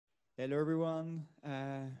Hello, everyone.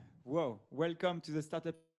 Welcome to the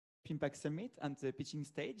Startup Impact Summit and the pitching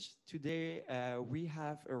stage. Today, we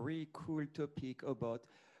have a really cool topic about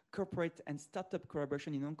corporate and startup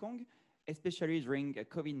collaboration in Hong Kong, especially during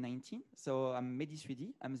COVID-19. So I'm Medhy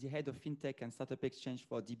Souidi. I'm the head of FinTech and StartupXchange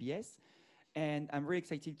for DBS. And I'm really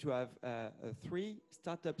excited to have three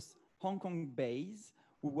startups Hong Kong based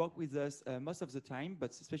who work with us most of the time, but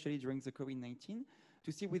especially during the COVID-19,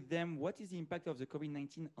 to see with them what is the impact of the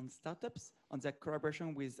COVID-19 on startups, on their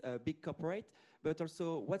collaboration with big corporate, but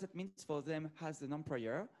also what it means for them as an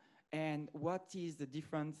employer, and what is the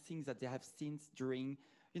different things that they have seen during,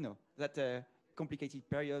 that complicated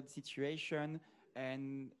period situation,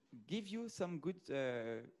 and give you some good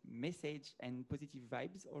message and positive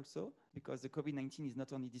vibes also, because the COVID-19 is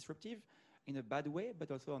not only disruptive in a bad way, but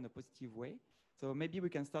also in a positive way. So maybe we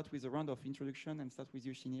can start with a round of introduction and start with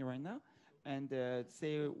you, Cheney, right now, and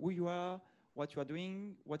say who you are, what you are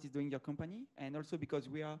doing, what is doing your company, and also because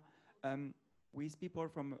we are with people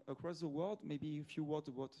from across the world, maybe a few words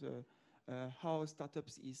about how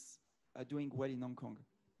startups is doing well in Hong Kong.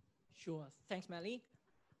 Sure. Thanks, Medhy.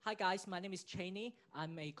 Hi, guys. My name is Cheney.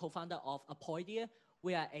 I'm a co-founder of Apoidea.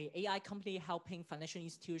 We are an AI company helping financial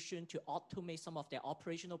institutions to automate some of their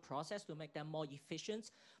operational process to make them more efficient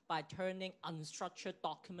by turning unstructured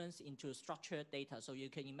documents into structured data. So you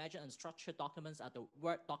can imagine unstructured documents are the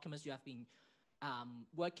Word documents you have been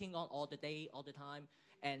working on all the day, all the time.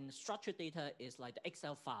 And structured data is like the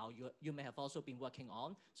Excel file you may have also been working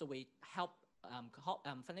on. So we help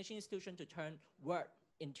financial institutions to turn Word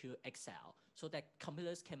into Excel so that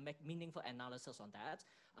computers can make meaningful analysis on that.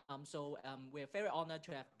 We're very honored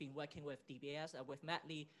to have been working with DBS, with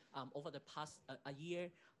Medhy over the past a year.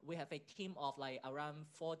 We have a team of like around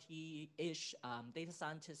 40-ish data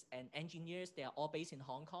scientists and engineers. They are all based in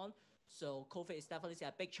Hong Kong. So COVID is definitely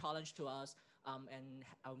a big challenge to us, and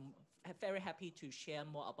I'm very happy to share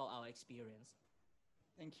more about our experience.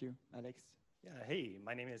 Thank you, Alex. Yeah, hey,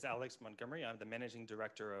 my name is Alex Montgomery. I'm the managing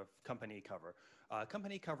director of Company Cover.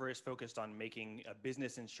 Company Cover is focused on making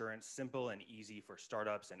business insurance simple and easy for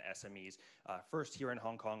startups and SMEs, first here in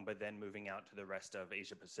Hong Kong, but then moving out to the rest of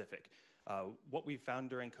Asia Pacific. What we found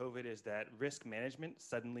during COVID is that risk management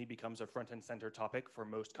suddenly becomes a front and center topic for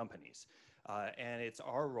most companies. And it's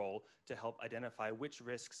our role to help identify which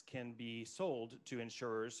risks can be sold to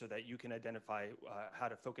insurers so that you can identify how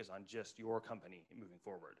to focus on just your company moving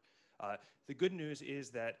forward. The good news is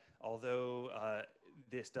that although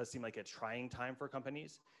this does seem like a trying time for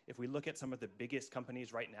companies, if we look at some of the biggest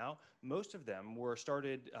companies right now, most of them were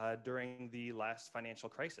started during the last financial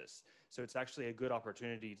crisis. So it's actually a good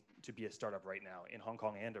opportunity to be a startup right now in Hong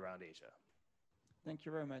Kong and around Asia. Thank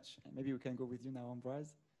you very much. And maybe we can go with you now,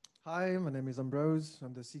 Ambroise. Hi, my name is Ambrose.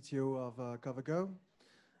 I'm the CTO of CoverGo.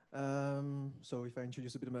 So if I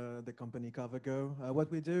introduce a bit of the company CoverGo,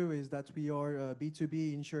 what we do is that we are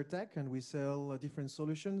B2B InsurTech, and we sell different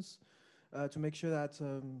solutions to make sure that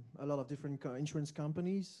a lot of different insurance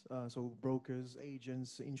companies, so brokers,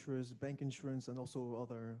 agents, insurers, bank insurance, and also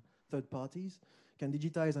other third parties, can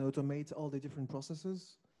digitize and automate all the different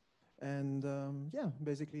processes. And yeah,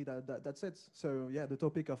 basically that's it. So yeah, the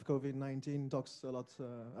topic of COVID-19 talks a lot.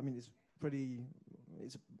 I mean, it's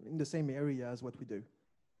in the same area as what we do.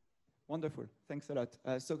 Wonderful, thanks a lot.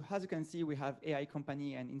 So as you can see, we have AI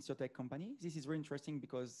company and InsurTech company. This is very interesting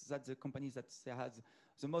because that's the companies that has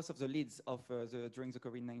the most of the leads of during the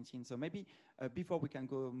COVID-19. So maybe before we can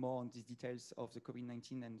go more on these details of the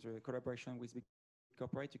COVID-19 and the collaboration with big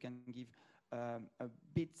corporate, you can give a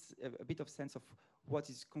bit of sense of what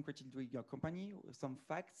is concretely doing your company, some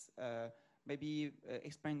facts, maybe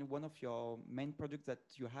explain one of your main products that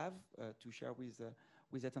you have to share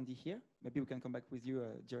with attendee here. Maybe we can come back with you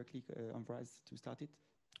directly, Ambroise, to start it.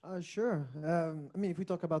 Sure. I mean, if we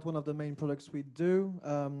talk about one of the main products we do,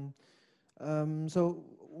 so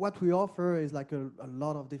what we offer is like a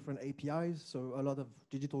lot of different APIs. So a lot of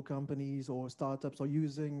digital companies or startups are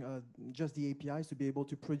using just the APIs to be able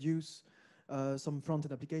to produce some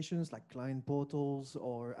front-end applications like client portals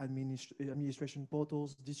or administration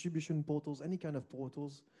portals, distribution portals, any kind of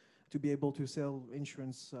portals to be able to sell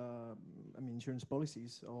insurance, insurance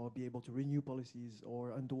policies, or be able to renew policies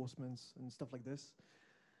or endorsements and stuff like this.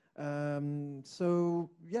 So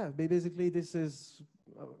yeah, basically this is,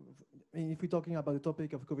 I mean, if we're talking about the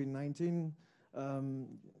topic of COVID-19,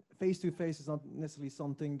 face-to-face is not necessarily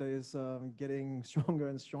something that is getting stronger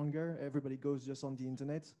and stronger. Everybody goes just on the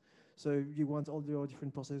internet. So you want all your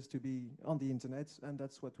different processes to be on the internet, and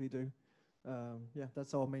that's what we do. Yeah,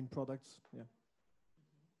 that's our main products. Yeah.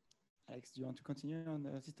 Alex, do you want to continue on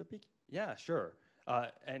this topic? Yeah, sure.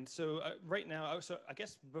 And so right now, so I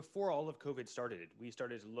guess before all of COVID started, we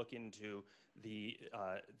started to look into the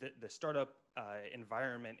startup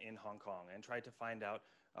environment in Hong Kong and tried to find out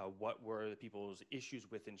what were the people's issues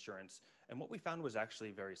with insurance. And what we found was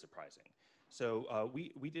actually very surprising. So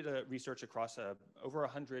we did a research across over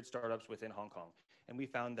 100 startups within Hong Kong, and we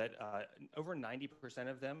found that over 90%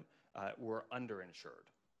 of them were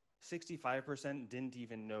underinsured. 65% didn't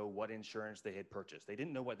even know what insurance they had purchased. They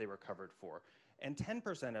didn't know what they were covered for. And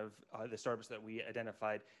 10% of the startups that we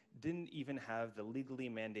identified didn't even have the legally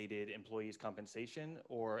mandated employees compensation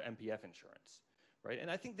or MPF insurance, right?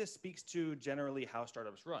 And I think this speaks to generally how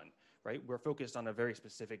startups run, right? We're focused on a very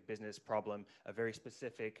specific business problem, a very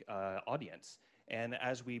specific audience. And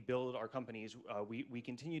as we build our companies, we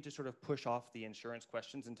continue to sort of push off the insurance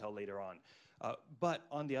questions until later on. But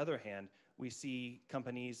on the other hand, we see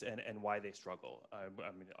companies and why they struggle.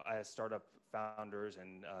 I mean, as startup founders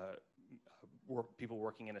and people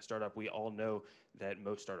working in a startup, we all know that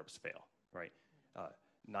most startups fail, right?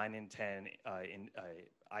 9 in 10 in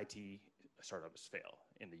IT startups fail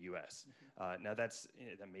in the US. Now that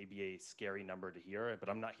may be a scary number to hear, but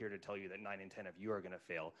I'm not here to tell you that 9 in 10 of you are going to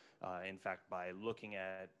fail. In fact, by looking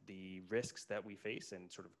at the risks that we face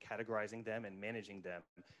and sort of categorizing them and managing them,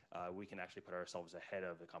 we can actually put ourselves ahead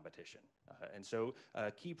of the competition. And so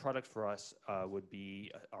a key product for us would be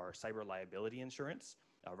our cyber liability insurance.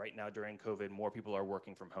 Right now during COVID, more people are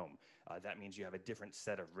working from home. That means you have a different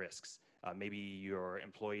set of risks. Maybe your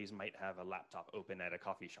employees might have a laptop open at a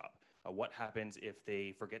coffee shop. What happens if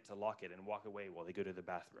they forget to lock it and walk away while they go to the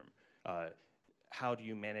bathroom? How do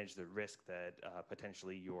you manage the risk that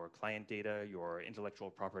potentially your client data, your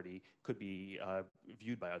intellectual property could be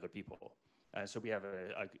viewed by other people? So we have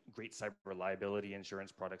a great cyber liability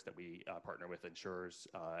insurance products that we partner with insurers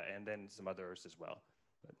and then some others as well.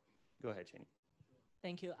 But go ahead, Cheney.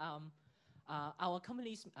 Thank you. Our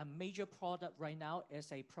company's major product right now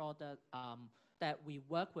is a product that we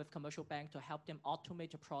work with commercial bank to help them automate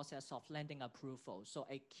the process of lending approval. So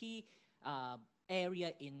a key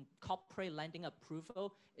area in corporate lending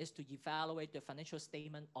approval is to evaluate the financial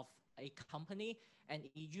statement of a company, and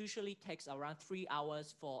it usually takes around 3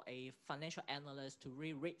 hours for a financial analyst to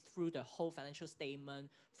read through the whole financial statement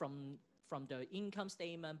from the income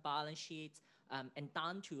statement, balance sheets, and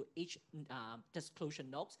down to each disclosure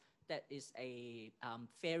notes. That is a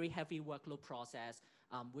very heavy workload process,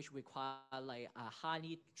 which require like a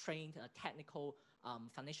highly trained technical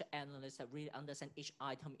financial analyst that really understand each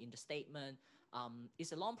item in the statement.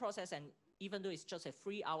 It's a long process, and even though it's just a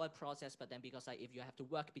 3-hour process, but then because if you have to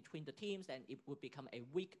work between the teams, then it would become a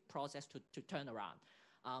week process to turn around.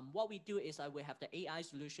 What we do is we have the AI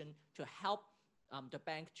solution to help the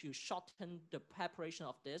bank to shorten the preparation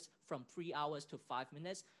of this from 3 hours to 5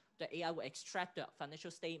 minutes. The AI will extract the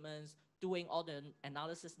financial statements, doing all the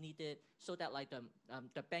analysis needed, so that like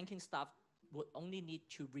the banking staff would only need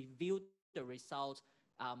to review the results,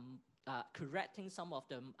 correcting some of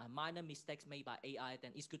the minor mistakes made by AI,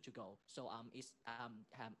 then it's good to go. So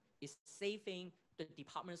it's saving the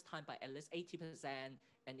department's time by at least 80%,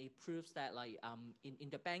 and it proves that like in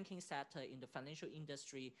the banking sector, in the financial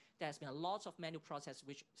industry, there's been a lot of manual process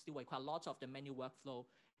which still require lots of the manual workflow.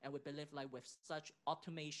 And we believe like with such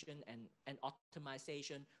automation and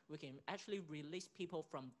optimization, we can actually release people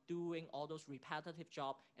from doing all those repetitive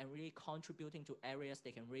jobs and really contributing to areas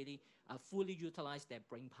they can really fully utilize their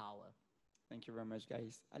brain power. Thank you very much,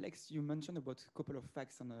 guys. Alex, you mentioned about a couple of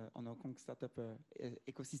facts on Hong Kong startup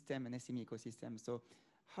ecosystem and SME ecosystem. So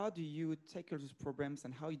how do you tackle those problems,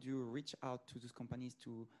 and how do you reach out to those companies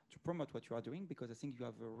to promote what you are doing? Because I think you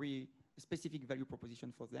have a really specific value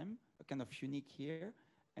proposition for them, a kind of unique here,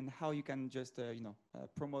 and how you can just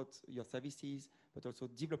promote your services, but also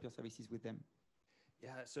develop your services with them.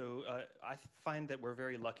 Yeah, so I find that we're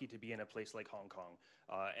very lucky to be in a place like Hong Kong,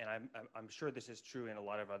 and I'm sure this is true in a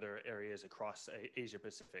lot of other areas across Asia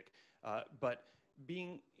Pacific. But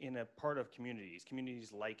being in a part of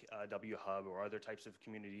communities like WHub or other types of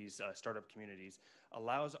communities, startup communities,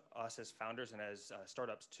 allows us as founders and as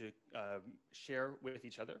startups to share with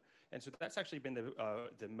each other. And so that's actually been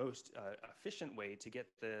the most efficient way to get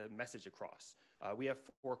the message across. We have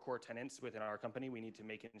 4 core tenets within our company. We need to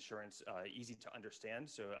make insurance easy to understand,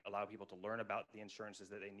 so allow people to learn about the insurances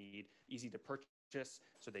that they need, easy to purchase,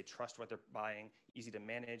 so they trust what they're buying, easy to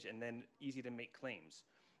manage, and then easy to make claims.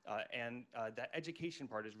 And that education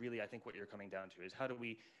part is really, I think, what you're coming down to, is how do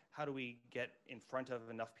we get in front of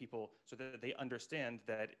enough people so that they understand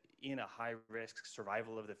that in a high-risk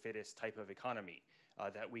survival of the fittest type of economy,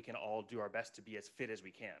 that we can all do our best to be as fit as we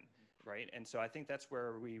can. right? And so I think that's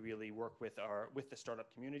where we really work with the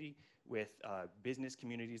startup community, with business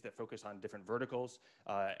communities that focus on different verticals,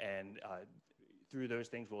 and through those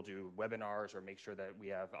things, we'll do webinars or make sure that we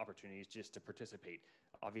have opportunities just to participate.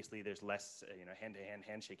 Obviously, there's less, hand-to-hand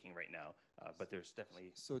handshaking right now, but there's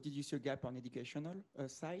definitely. So did you see a gap on educational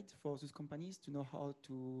side for those companies to know how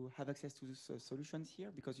to have access to those solutions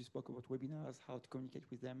here? Because you spoke about webinars, how to communicate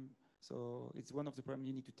with them. So it's one of the problems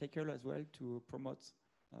you need to tackle as well to promote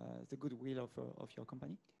the goodwill of your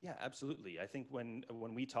company? Yeah, absolutely. I think when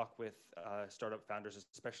we talk with startup founders,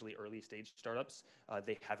 especially early stage startups,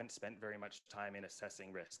 they haven't spent very much time in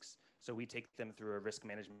assessing risks. So we take them through a risk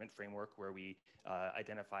management framework where we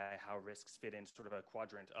identify how risks fit in sort of a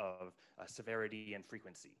quadrant of severity and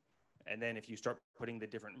frequency. And then if you start putting the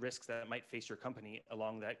different risks that might face your company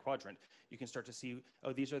along that quadrant, you can start to see,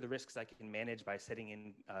 oh, these are the risks I can manage by setting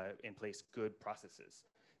in place good processes.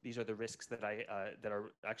 These are the risks that that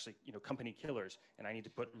are actually company killers, and I need to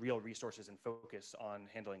put real resources and focus on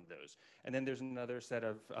handling those. And then there's another set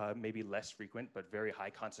of maybe less frequent but very high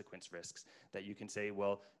consequence risks that you can say,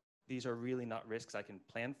 well, these are really not risks I can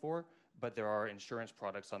plan for, but there are insurance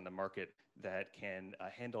products on the market that can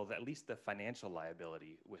handle at least the financial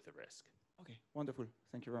liability with the risk. Okay, wonderful.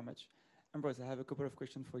 Thank you very much. Ambrose, I have a couple of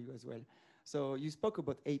questions for you as well. So you spoke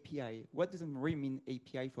about API. What does it really mean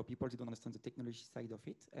API for people who don't understand the technology side of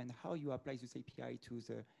it, and how you apply this API to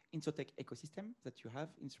the InsurTech ecosystem that you have,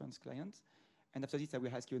 insurance clients? And after this, I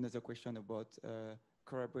will ask you another question about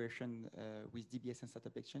collaboration with DBS and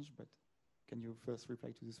StartupXchange, but can you first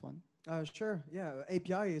reply to this one? Sure. Yeah.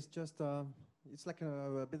 API is just it's like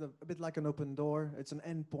a bit like an open door. It's an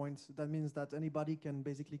endpoint. That means that anybody can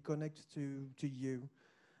basically connect to you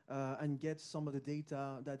and get some of the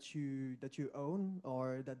data that you own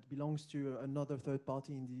or that belongs to another third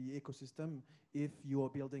party in the ecosystem if you are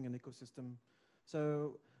building an ecosystem.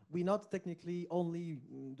 So we're not technically only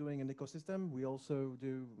doing an ecosystem. We also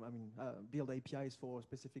do, build APIs for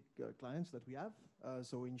specific clients that we have.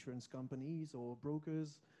 So insurance companies or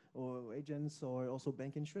brokers or agents or also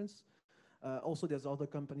bank insurance. Also, there's other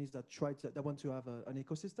companies that want to have an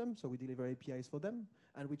ecosystem, so we deliver APIs for them,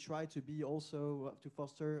 and we try to be also to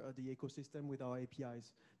foster the ecosystem with our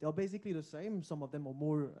APIs. They are basically the same. Some of them are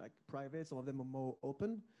more private, some of them are more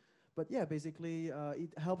open, but yeah, basically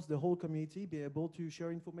it helps the whole community be able to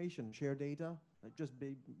share information, share data, just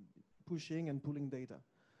be pushing and pulling data.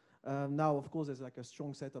 Now, of course, there's like a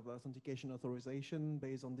strong set of authentication authorization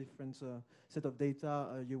based on different set of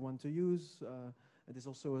data you want to use. And there's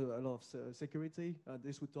also a lot of security.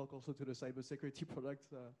 This would talk also to the cybersecurity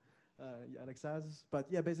product Alex has. But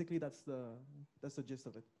yeah, basically that's the gist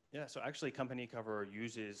of it. Yeah, so actually Company Cover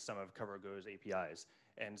uses some of CoverGo's APIs.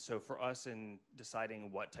 And so for us in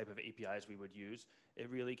deciding what type of APIs we would use, it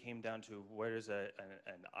really came down to where does an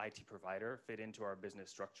IT provider fit into our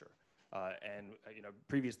business structure. And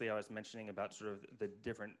previously I was mentioning about sort of the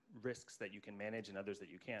different risks that you can manage and others that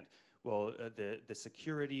you can't. Well, the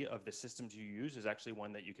security of the systems you use is actually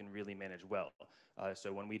one that you can really manage well.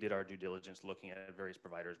 So when we did our due diligence looking at various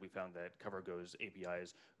providers, we found that CoverGo's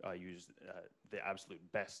APIs use the absolute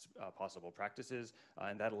best possible practices,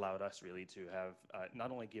 and that allowed us really to have not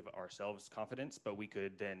only give ourselves confidence, but we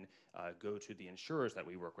could then go to the insurers that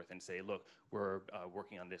we work with and say, look, we're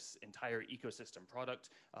working on this entire ecosystem product,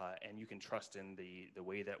 and you can trust in the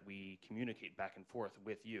way that we communicate back and forth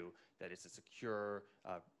with you, that it's a secure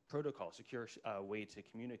protocol, secure way to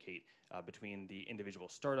communicate between the individual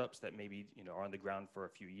startups that maybe are on the ground for a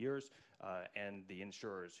few years and the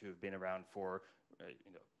insurers who have been around for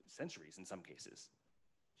centuries in some cases.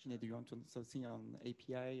 Cheney, do you want to something on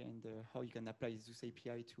API and how you can apply this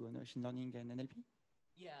API to machine learning and NLP?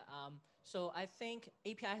 Yeah, so I think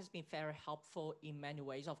API has been very helpful in many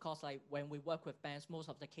ways. Of course, like when we work with banks, most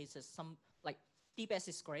of the cases, DBS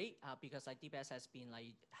is great because DBS has been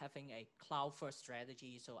having a cloud-first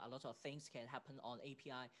strategy, so a lot of things can happen on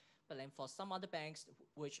API. But then for some other banks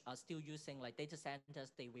which are still using data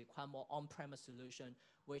centers, they require more on-premise solution,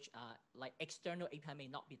 which external API may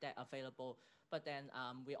not be that available. But then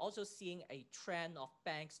we're also seeing a trend of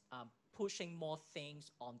banks pushing more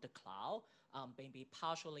things on the cloud, maybe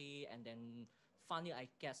partially, and then finally, I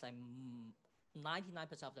guess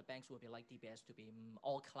 99% of the banks will be like DBS to be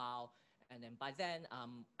all cloud. And then by then,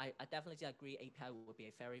 I definitely agree API will be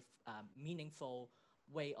a very meaningful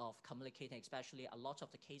way of communicating, especially a lot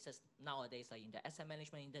of the cases nowadays, like in the asset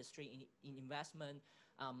management industry, in investment,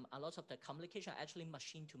 a lot of the communication are actually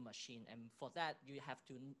machine to machine. And for that, you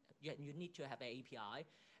need to have an API.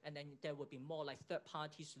 And then there will be more like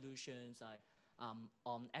third-party solutions,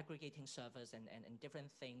 on aggregating servers and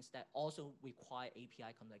different things that also require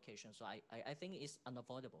API communication. So I think it's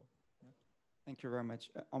unavoidable. Yeah. Thank you very much.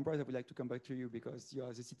 Ambrose, I would like to come back to you because you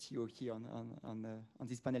are the CTO here on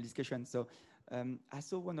this panel discussion. So I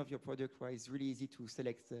saw one of your products where it's really easy to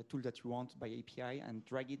select the tool that you want by API and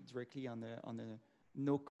drag it directly on a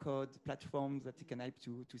no-code platform that you can help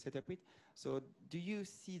to set up it. So do you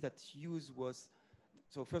see that use was,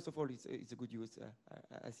 so first of all, it's a good use.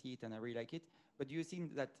 I see it and I really like it. But do you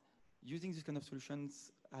think that using this kind of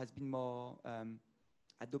solutions has been more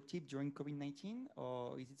adopted during COVID-19,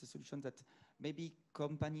 or is it a solution that maybe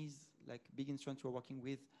companies like big insurance you're working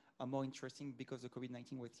with are more interesting because the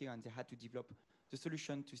COVID-19 was here and they had to develop the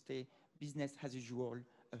solution to stay business as usual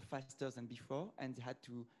faster than before, and they had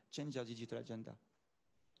to change their digital agenda?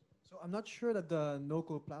 So I'm not sure that the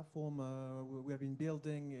no-code platform we have been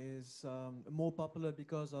building is more popular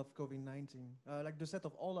because of COVID-19. Like the set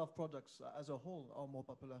of all our products as a whole are more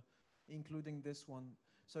popular, including this one.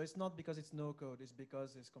 So it's not because it's no-code, it's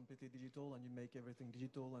because it's completely digital and you make everything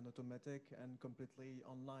digital and automatic and completely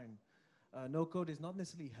online. No-code is not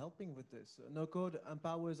necessarily helping with this. No-code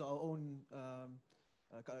empowers our own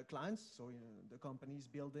clients, so the companies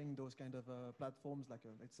building those kind of platforms like,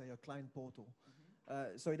 let's say, a client portal.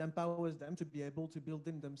 So it empowers them to be able to build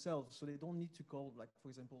them themselves. So they don't need to call, like, for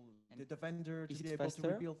example, the vendor to be able to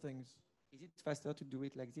rebuild things. Is it faster to do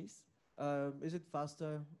it like this? Is it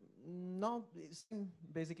faster? No,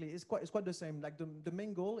 basically, it's quite the same. Like the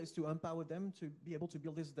main goal is to empower them to be able to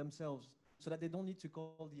build this themselves so that they don't need to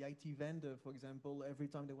call the IT vendor, for example, every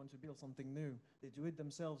time they want to build something new. They do it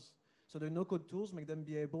themselves. So the no-code tools make them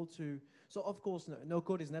be able to, so of course,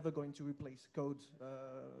 no-code is never going to replace code.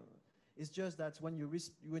 It's just that when you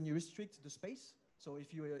restrict the space, so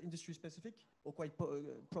if you are industry specific or quite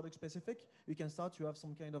product specific, you can start to have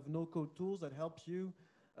some kind of no-code tools that help you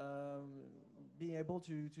being able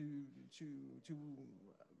to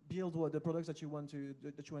build what the products that you want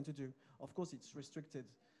to do. Of course, it's restricted,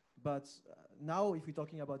 but now if we're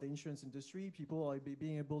talking about the insurance industry, people are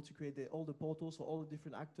being able to create all the portals for all the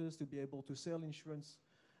different actors to be able to sell insurance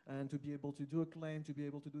and to be able to do a claim, to be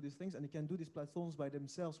able to do these things, and they can do these platforms by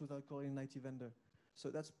themselves without calling an IT vendor. So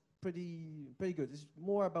that's pretty good. It's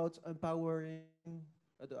more about empowering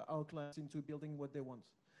our clients into building what they want.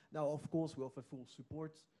 Now, of course, we offer full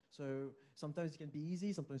support. So sometimes it can be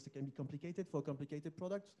easy, sometimes it can be complicated for a complicated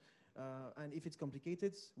product. And if it's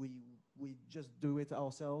complicated, we just do it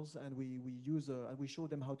ourselves, and we show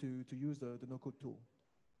them how to use the no-code tool.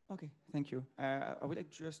 Okay, thank you. I would like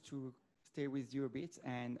just to stay with you a bit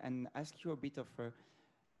and ask you a bit of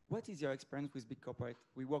what is your experience with big corporate?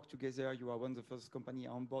 We work together. You are one of the first company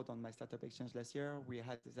on board on my StartupXchange last year. We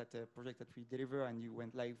had that project that we deliver, and you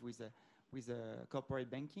went live with corporate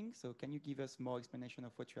banking. So can you give us more explanation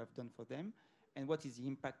of what you have done for them, and what is the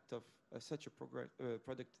impact of such a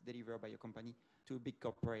product delivered by your company to a big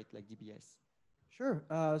corporate like DBS? Sure.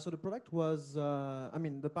 So the product was,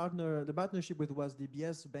 the partnership was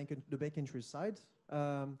DBS, the bank interest side.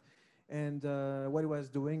 And what it was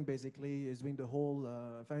doing basically is doing the whole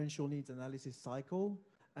financial needs analysis cycle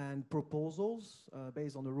and proposals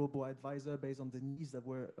based on the robo-advisor, based on the needs that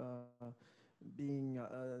were being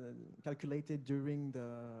calculated during the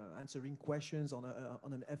answering questions on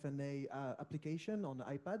an FNA application on the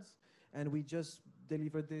iPads. And we just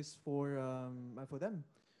delivered this for them.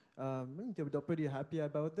 They're pretty happy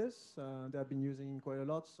about this. They have been using it quite a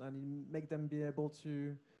lot, and it make them be able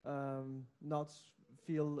to not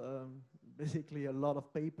feel basically a lot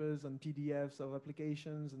of papers and PDFs of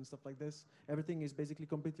applications and stuff like this. Everything is basically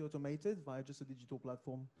completely automated via just a digital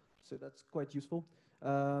platform. So that's quite useful.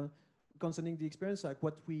 Concerning the experience, like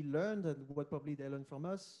what we learned and what probably they learned from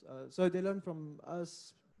us. So they learned from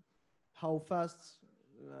us how fast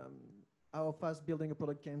building a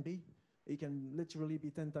product can be. It can literally be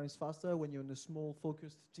 10 times faster when you're in a small,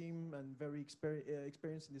 focused team and very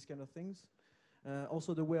experienced in these kind of things.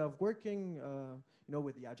 Also, the way of working,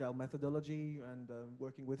 with the agile methodology and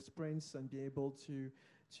working with sprints and be able to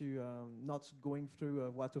not going through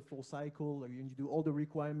a waterfall cycle. You do all the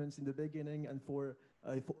requirements in the beginning, and for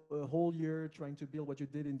a whole year trying to build what you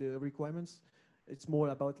did in the requirements. It's more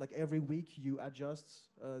about like every week you adjust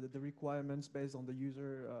the requirements based on the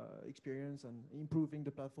user experience and improving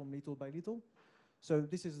the platform little by little. So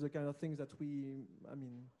this is the kind of things that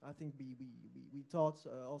I think we taught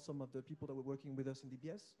some of the people that were working with us in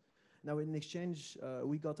DBS. Now in exchange,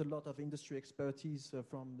 we got a lot of industry expertise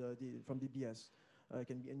from DBS. It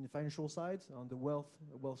can be in the financial side, on the wealth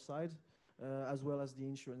side, as well as the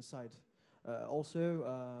insurance side.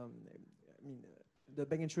 Also, the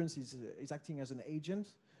bank insurance is acting as an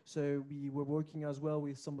agent So we were working as well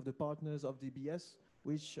with some of the partners of DBS,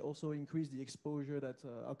 which also increased the exposure that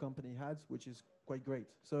our company had, which is quite great.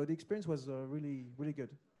 So the experience was really, really good.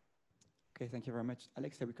 Okay, thank you very much.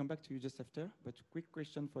 Alex, I will come back to you just after, but quick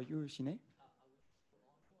question for you, Cheney.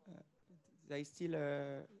 There is still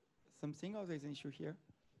something or there is an issue here?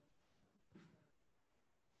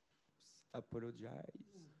 Apologize.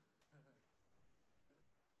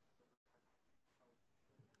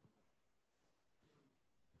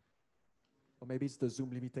 Or maybe it's the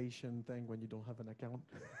Zoom limitation thing when you don't have an account.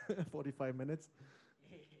 45 minutes.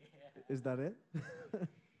 Is that it? Oh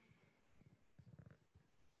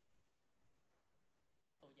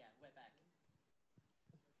yeah, we're back.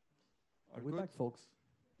 We're back, folks.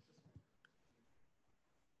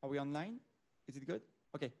 Are we online? Is it good?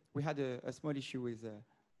 Okay, we had a small issue with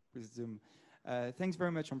Zoom. Thanks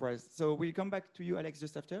very much, Ambroise. So we'll come back to you, Alex,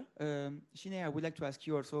 just after. Cheney, I would like to ask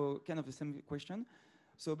you also kind of the same question.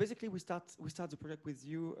 So basically, we start the project with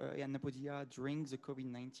you and Apoidea during the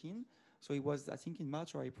COVID-19. So it was, I think, in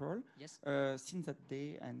March or April. Yes. Since that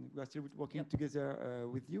day, and we are still working together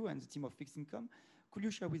with you and the team of Fixed Income. Could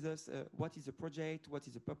you share with us what is the project, what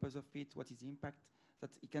is the purpose of it, what is the impact that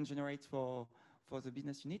it can generate for the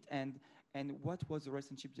business unit, and what was the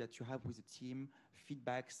relationship that you have with the team,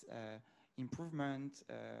 feedbacks, improvement,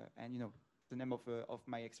 and the name of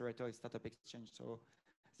my accelerator is StartupXchange. So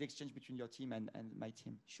the exchange between your team and my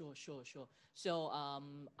team. Sure. So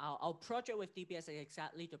our project with DBS is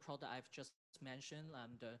exactly the product I've just mentioned.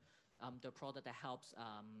 The product that helps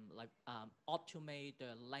automate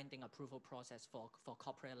the lending approval process for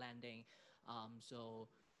corporate lending.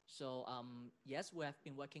 Yes, we have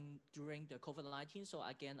been working during the COVID-19. So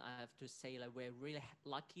again, I have to say we're really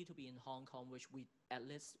lucky to be in Hong Kong, which at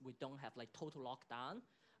least we don't have total lockdown.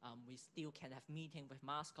 We still can have meeting with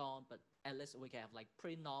mask on, but at least we can have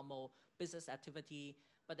pretty normal business activity.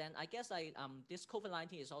 But then I guess this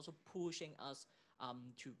COVID-19 is also pushing us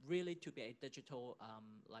to be a digital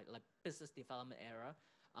business development era.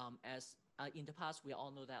 As in the past, we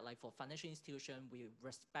all know that for financial institution, we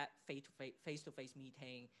respect face-to-face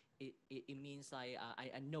meeting. It means I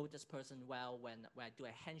know this person well. When I do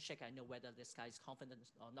a handshake, I know whether this guy is confident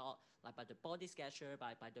or not. By the body gesture,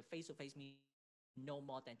 by the face-to-face meeting, no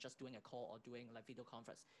more than just doing a call or doing video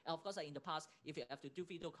conference. And of course, in the past, if you have to do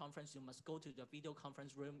video conference, you must go to the video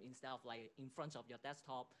conference room instead of in front of your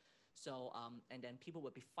desktop. So and then people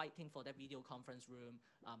will be fighting for that video conference room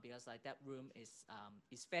because that room is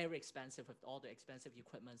very expensive with all the expensive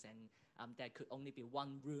equipments, and there could only be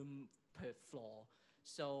one room per floor.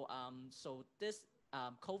 So this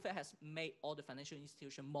COVID has made all the financial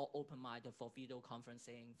institutions more open-minded for video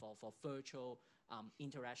conferencing, for virtual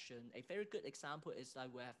interaction. A very good example is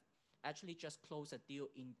we have actually just closed a deal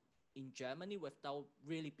in Germany without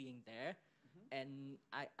really being there. And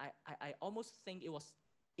I almost think it was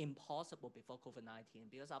impossible before COVID-19,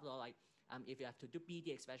 because after all, if you have to do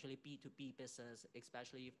BD, especially B2B business,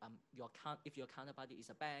 especially if your counterparty is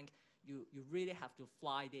a bank, you really have to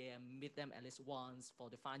fly there and meet them at least once for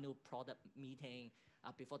the final product meeting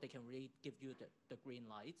before they can really give you the green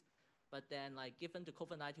light. But then, given the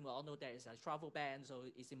COVID-19, we all know there is a travel ban, so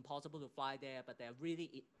it's impossible to fly there, but they're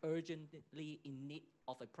really urgently in need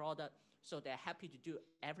of a product. So they're happy to do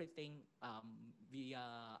everything via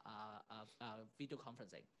video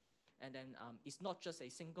conferencing. And then it's not just a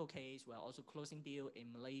single case. We're also closing deal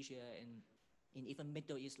in Malaysia, in even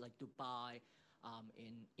Middle East, like Dubai,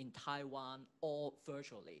 in Taiwan, all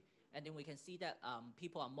virtually. And then we can see that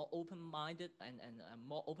people are more open-minded and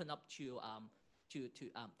more open up to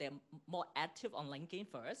they're more active on LinkedIn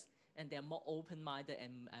first, and they're more open-minded,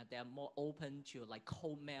 and they're more open to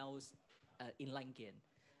cold mails in LinkedIn.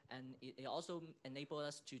 And it also enables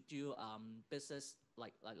us to do business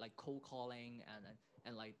like cold calling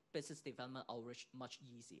and business development outreach much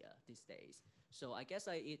easier these days. So I guess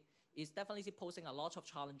it's definitely posing a lot of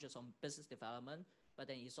challenges on business development, but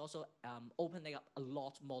then it's also opening up a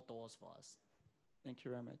lot more doors for us. Thank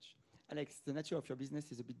you very much. Alex, the nature of your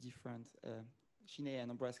business is a bit different. Cheney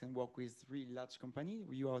and Ambroise can work with really large companies.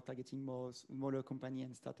 You are targeting more smaller companies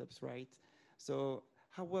and startups, right? So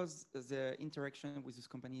how was the interaction with these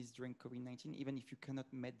companies during COVID-19, even if you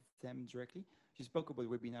cannot meet them directly? You spoke about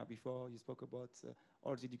webinar before, you spoke about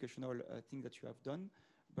all the educational things that you have done,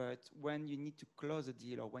 but when you need to close a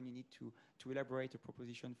deal or when you need to elaborate a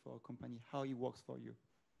proposition for a company, how it works for you?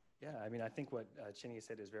 Yeah, I mean, I think what Cheney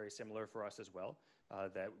said is very similar for us as well,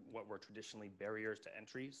 that what were traditionally barriers to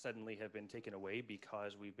entry suddenly have been taken away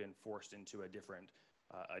because we've been forced into a different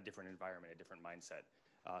environment, a different mindset.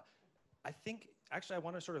 I think, actually, I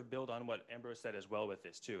want to sort of build on what Ambrose said as well with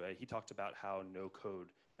this too. He talked about how no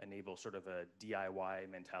code enable sort of a DIY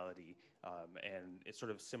mentality. And it's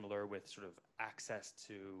sort of similar with sort of access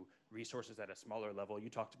to resources at a smaller level. You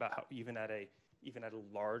talked about how even at a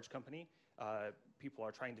large company, people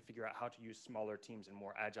are trying to figure out how to use smaller teams and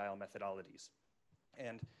more agile methodologies.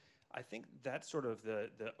 And I think that's sort of the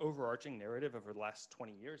overarching narrative over the last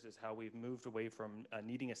 20 years is how we've moved away from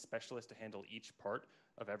needing a specialist to handle each part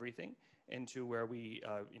of everything into where we,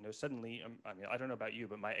 suddenly, I mean, I don't know about you,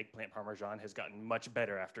 but my eggplant parmesan has gotten much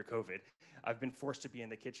better after COVID. I've been forced to be in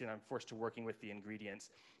the kitchen. I'm forced to working with the ingredients.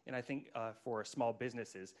 And I think for small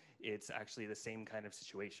businesses, it's actually the same kind of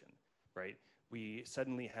situation, right? We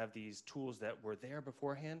suddenly have these tools that were there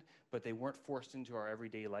beforehand, but they weren't forced into our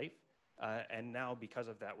everyday life. And now, because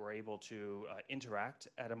of that, we're able to interact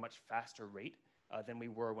at a much faster rate than we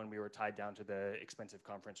were when we were tied down to the expensive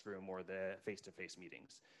conference room or the face-to-face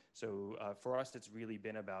meetings. So for us, it's really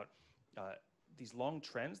been about these long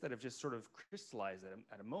trends that have just sort of crystallized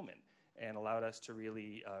at a moment and allowed us to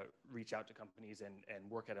really reach out to companies and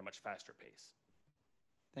work at a much faster pace.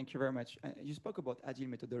 Thank you very much. You spoke about agile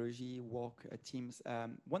methodology, work, teams.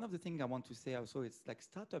 One of the things I want to say also is like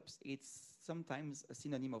startups, it's sometimes a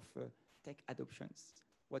synonym of tech adoptions.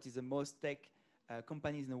 What is the most tech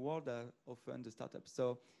companies in the world are often the startups.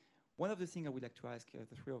 So one of the things I would like to ask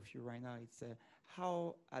the three of you right now is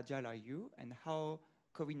how agile are you and how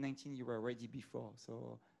COVID-19 you were ready before?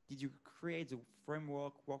 So did you create the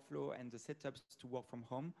framework, workflow, and the setups to work from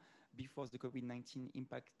home before the COVID-19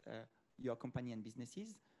 impact your company and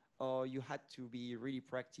businesses, or you had to be really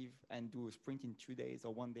proactive and do a sprint in 2 days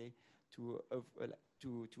or 1 day to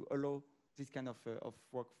allow this kind of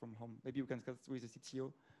work from home? Maybe we can start with the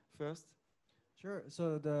CTO first. Sure.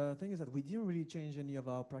 So the thing is that we didn't really change any of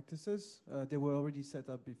our practices. They were already set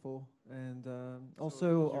up before, and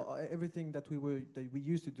also everything that we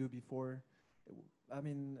used to do before. I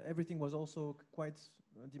mean, everything was also quite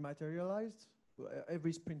dematerialized.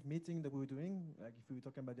 Every sprint meeting that we were doing, like if we were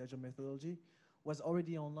talking about the agile methodology, was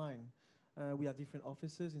already online. We have different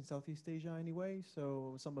offices in Southeast Asia anyway,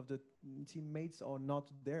 so some of the teammates are not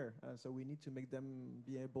there. So we need to make them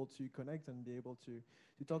be able to connect and be able to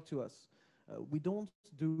talk to us. We don't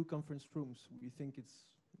do conference rooms. We think it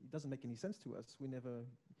doesn't make any sense to us.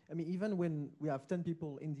 I mean, even when we have 10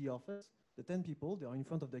 people in the office, the 10 people, they are in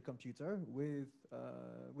front of their computer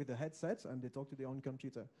with a headset and they talk to their own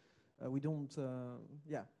computer. We don't,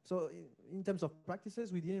 So in terms of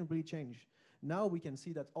practices, we didn't really change. Now we can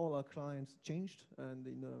see that all our clients changed, and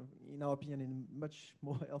in our opinion, in a much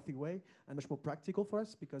more healthy way and much more practical for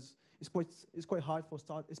us, because it's quite hard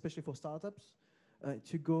especially for startups,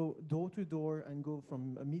 to go door to door and go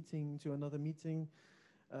from a meeting to another meeting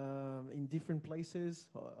in different places.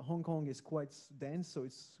 Hong Kong is quite dense, so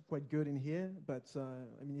it's quite good in here, but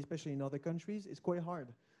I mean, especially in other countries, it's quite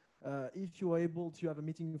hard. If you are able to have a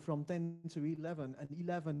meeting from 10 to 11 and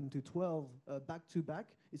 11 to 12 back to back,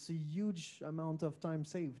 it's a huge amount of time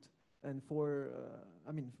saved. And for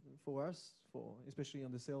us, especially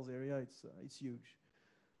on the sales area, it's huge.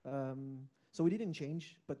 So we didn't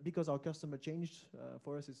change, but because our customer changed,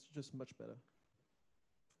 for us, it's just much better.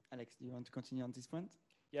 Alex, do you want to continue on this front?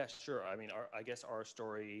 Yeah, sure. I mean, I guess our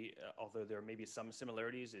story, although there may be some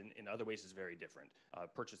similarities, in other ways is very different.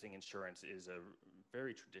 Purchasing insurance is a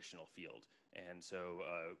very traditional field. And so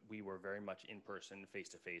we were very much in person, face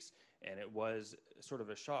to face. And it was sort of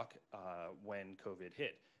a shock when COVID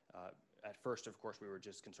hit. At first, of course, we were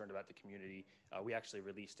just concerned about the community. We actually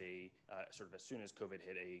released sort of as soon as COVID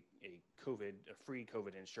hit, a free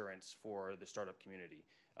COVID insurance for the startup community.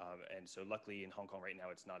 And so luckily in Hong Kong right now,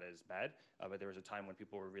 it's not as bad, but there was a time when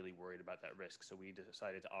people were really worried about that risk. So we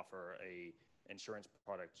decided to offer a insurance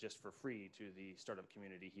product just for free to the startup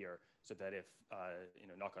community here, so that if,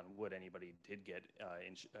 knock on wood, anybody did get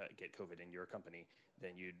COVID in your company,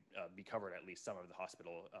 then you'd be covered at least some of the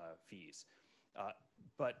hospital fees.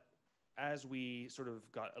 But as we sort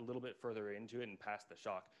of got a little bit further into it and past the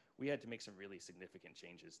shock, we had to make some really significant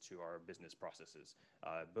changes to our business processes,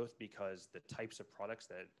 both because the types of products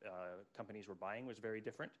that companies were buying was very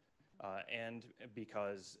different, and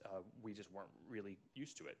because we just weren't really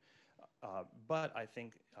used to it. But I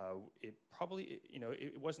think it probably,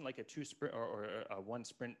 it wasn't like a two-sprint or a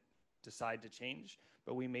one-sprint decide to change,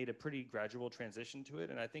 but we made a pretty gradual transition to it,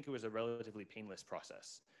 and I think it was a relatively painless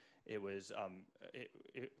process. We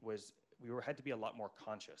had to be a lot more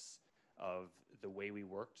conscious of the way we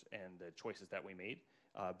worked and the choices that we made,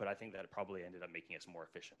 but I think that it probably ended up making us more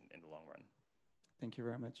efficient in the long run. Thank you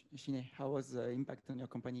very much. Cheney, how was the impact on your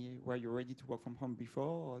company? Were you ready to work from home before,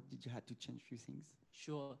 or did you have to change a few things?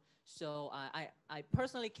 Sure. So I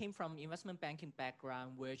personally came from investment banking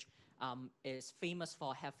background, which is famous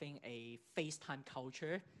for having a FaceTime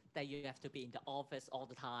culture that you have to be in the office all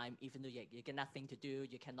the time, even though you get nothing to do,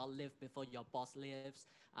 you cannot leave before your boss leaves,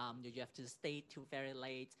 you have to stay till very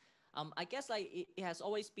late. I guess like it has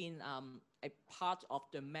always been a part of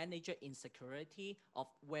the manager insecurity of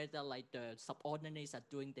whether like the subordinates are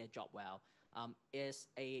doing their job well. Is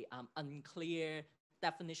a unclear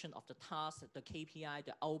definition of the task, the KPI,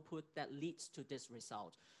 the output that leads to this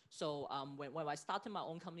result. So when I started my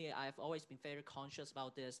own company, I've always been very conscious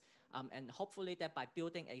about this. And hopefully that by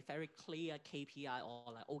building a very clear KPI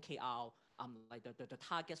or like OKR, like the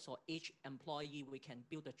targets for each employee, we can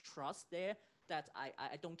build a trust there that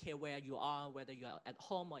I don't care where you are, whether you are at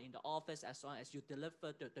home or in the office, as long as you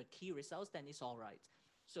deliver the key results, then it's all right.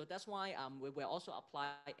 So that's why we will also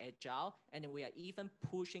apply Agile, and we are even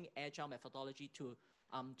pushing Agile methodology to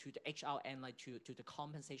the HR end, like to the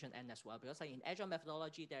compensation end as well. Because like in Agile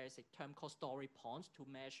methodology, there is a term called story points to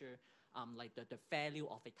measure like the value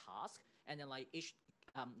of a task, and then like each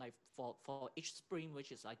like for each sprint,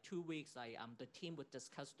 which is like 2 weeks, like the team would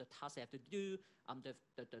discuss the tasks they have to do,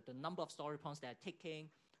 the number of story points they're taking.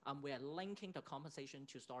 We are linking the compensation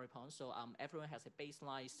to story points, so everyone has a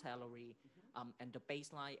baseline salary and the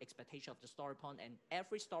baseline expectation of the story point, and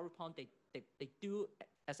every story point they do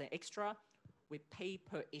as an extra, we pay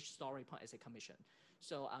per each story point as a commission.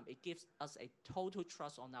 So it gives us a total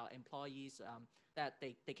trust on our employees that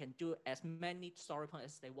they can do as many story points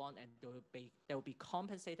as they want, and they will be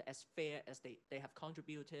compensated as fair as they have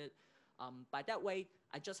contributed. By that way,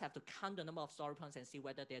 I just have to count the number of story points and see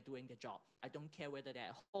whether they're doing the job. I don't care whether they're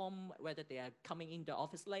at home, whether they are coming in the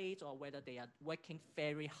office late, or whether they are working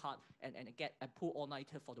very hard and get a pull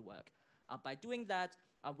all-nighter for the work. By doing that,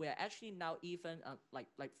 we are actually now even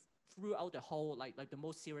like throughout the whole like the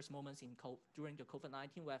most serious moments during the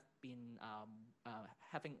COVID-19, we have been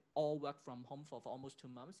having all work from home for almost 2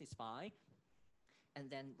 months. It's fine.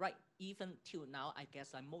 And then right even till now, I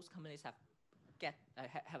guess like most companies have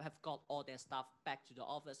got all their staff back to the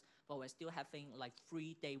office, but we're still having like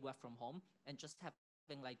 3-day work from home, and just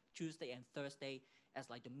having like Tuesday and Thursday as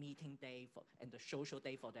like the meeting day and the social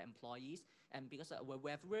day for the employees. And because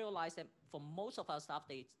we have realized that for most of our staff,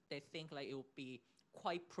 they think like it will be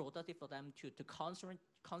quite productive for them to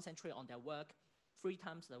concentrate on their work 3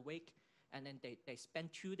 times a week, and then they spend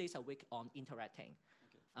 2 days a week on interacting.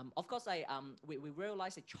 Of course, we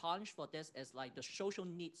realize a challenge for this is like the social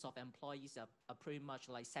needs of employees are pretty much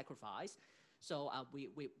like sacrificed. So we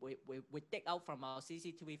dig out from our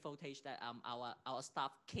CCTV footage that our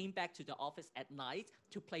staff came back to the office at night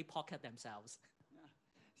to play poker themselves.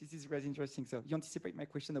 This is really interesting. So you anticipate my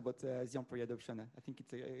question about the employee adoption. I think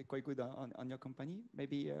it's quite good on your company.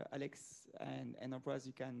 Maybe Alex and Ambroise,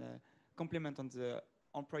 you can complement on the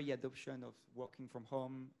employee adoption of working from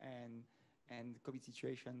home and COVID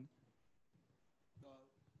situation.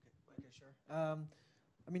 Okay, sure.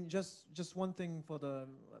 I mean, just one thing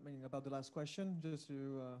about the last question,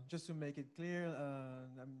 just to make it clear.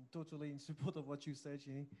 I'm totally in support of what you said,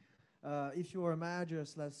 Cheney. If you are a manager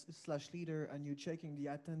slash leader and you're checking the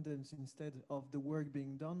attendance instead of the work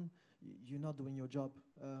being done, you're not doing your job.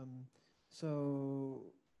 So,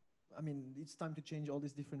 I mean, it's time to change all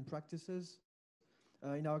these different practices.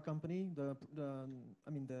 In our company, the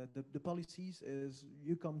policies is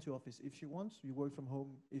you come to office if you want, you work from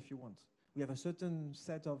home if you want. We have a certain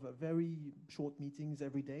set of very short meetings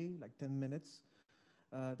every day, like 10 minutes.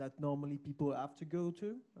 That normally people have to go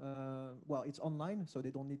to. Well, it's online, so they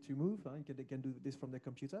don't need to move. They can do this from their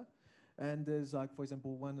computer. And there's like, for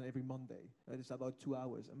example, one every Monday. It's about 2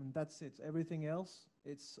 hours. I mean, that's it. Everything else,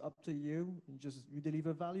 it's up to you. You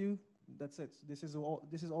deliver value. That's it. This is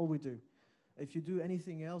all we do. If you do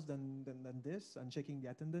anything else than this and checking the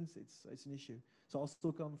attendance, it's an issue. So I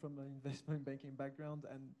also come from an investment banking background,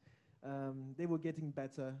 and they were getting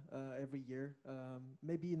better every year.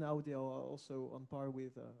 Maybe now they are also on par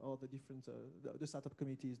with all the different the startup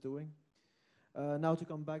community is doing. Now to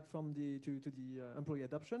come back from the employee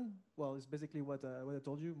adoption, well, it's basically what I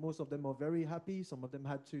told you. Most of them are very happy. Some of them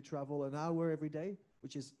had to travel an hour every day,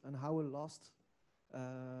 which is an hour lost.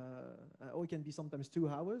 Or it can be sometimes 2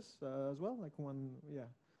 hours as well, like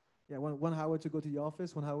one hour to go to the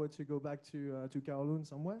office, 1 hour to go back to Kowloon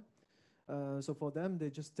somewhere. So for them, they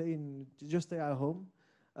just stay at home.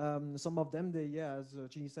 Some of them, as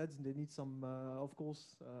Cheney said, they need some, of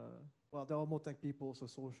course. Well, there are more tech people, so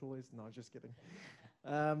social is no, just kidding.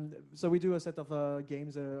 So we do a set of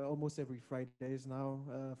games almost every Fridays now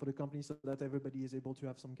for the company, so that everybody is able to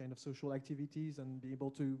have some kind of social activities and be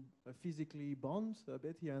able to physically bond a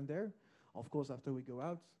bit here and there. Of course, after we go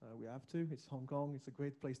out, we have to. It's Hong Kong. It's a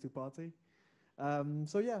great place to party.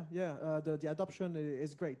 So the adoption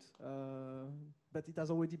is great, but it has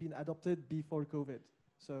already been adopted before COVID.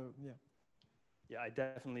 So yeah. Yeah, I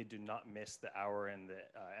definitely do not miss the hour in the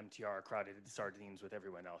MTR crowded sardines with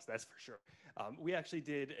everyone else. That's for sure. We actually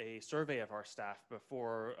did a survey of our staff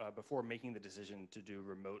before making the decision to do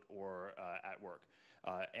remote or at work.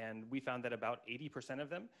 And we found that about 80% of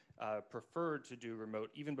them preferred to do remote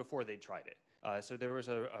even before they tried it. So there was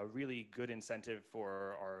a really good incentive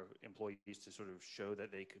for our employees to sort of show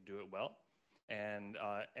that they could do it well. And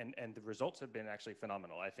the results have been actually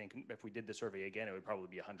phenomenal. I think if we did the survey again, it would probably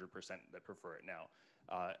be 100% that prefer it now.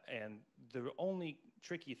 And the only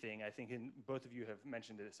tricky thing, I think, and both of you have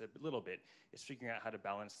mentioned this a little bit, is figuring out how to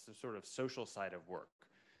balance the sort of social side of work.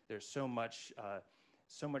 There's so much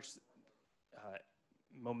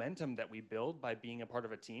momentum that we build by being a part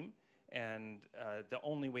of a team. And the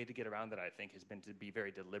only way to get around that, I think, has been to be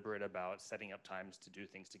very deliberate about setting up times to do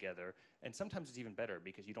things together. And sometimes it's even better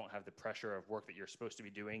because you don't have the pressure of work that you're supposed to be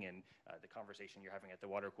doing and the conversation you're having at the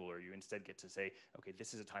water cooler. You instead get to say, okay,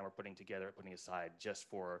 this is a time we're putting aside just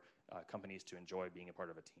for companies to enjoy being a part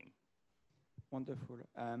of a team. Wonderful.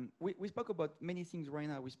 We spoke about many things right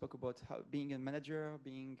now. We spoke about how being a manager,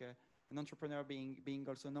 being an entrepreneur, being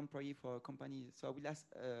also an employee for a company. So I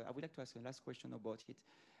would like to ask a last question about it.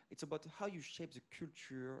 It's about how you shape the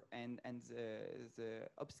culture and the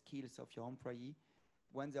upskills of your employee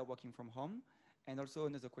when they're working from home. And also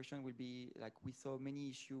another question will be, like, we saw many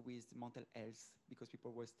issues with mental health because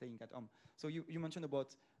people were staying at home. So you mentioned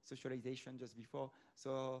about socialization just before.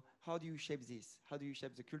 So how do you shape this? How do you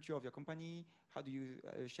shape the culture of your company? How do you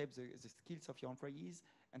shape the skills of your employees?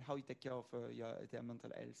 And how you take care of their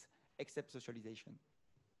mental health, except socialization?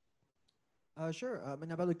 Sure.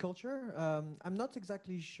 And about the culture, I'm not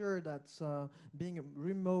exactly sure that being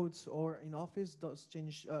remote or in office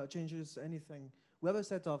changes anything. We have a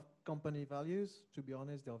set of company values. To be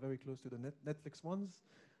honest, they are very close to the Netflix ones.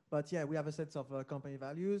 But yeah, we have a set of company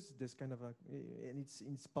values. This kind of and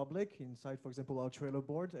it's public inside. For example, our Trello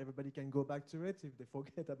board. Everybody can go back to it if they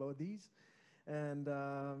forget about these. And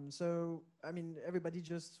so I mean, everybody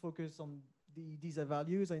just focus on these are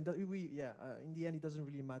values, and in the end, it doesn't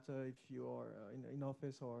really matter if you are in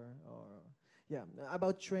office or yeah.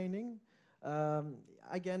 About training,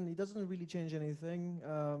 again, it doesn't really change anything.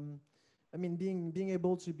 I mean, being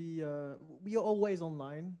able to be, we are always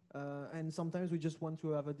online, and sometimes we just want to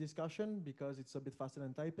have a discussion because it's a bit faster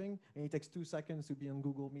than typing, and it takes 2 seconds to be on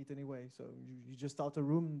Google Meet anyway. So you just start a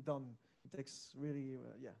room, done. It takes really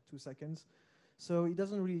 2 seconds. So it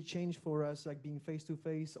doesn't really change for us, like being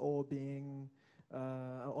face-to-face or being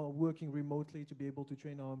or working remotely to be able to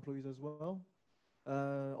train our employees as well.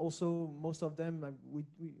 Also, most of them we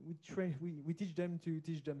teach them to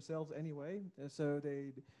teach themselves anyway. So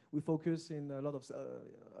we focus in a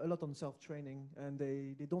lot on self-training, and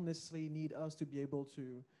they don't necessarily need us to be able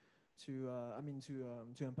to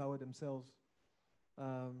empower themselves.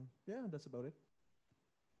 Yeah, that's about it.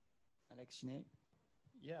 Alex, Cheney?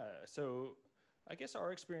 Yeah. So I guess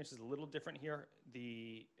our experience is a little different here.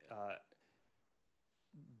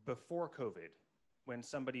 Before COVID, when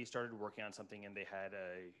somebody started working on something and they had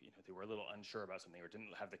they were a little unsure about something or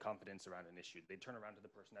didn't have the confidence around an issue, they'd turn around to the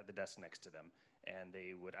person at the desk next to them and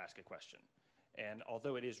they would ask a question. And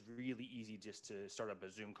although it is really easy just to start up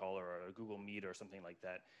a Zoom call or a Google Meet or something like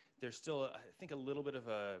that, there's still, I think, a little bit of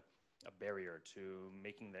a barrier to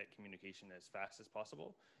making that communication as fast as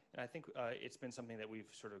possible. And I think it's been something that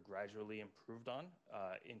we've sort of gradually improved on.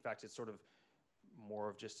 In fact, it's sort of more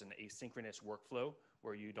of just an asynchronous workflow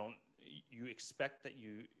where you expect that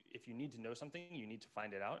if you need to know something, you need to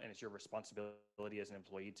find it out, and it's your responsibility as an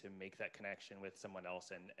employee to make that connection with someone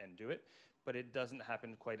else and do it. But it doesn't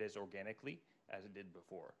happen quite as organically as it did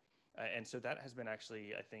before. And so that has been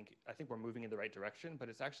actually, I think we're moving in the right direction, but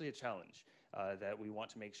it's actually a challenge that we want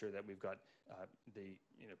to make sure that we've got the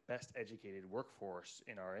best educated workforce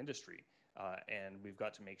in our industry. And we've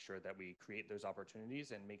got to make sure that we create those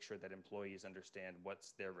opportunities and make sure that employees understand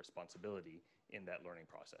what's their responsibility in that learning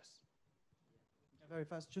process. Very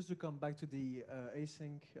fast, just to come back to the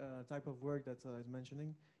async type of work that I was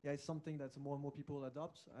mentioning. Yeah, it's something that more and more people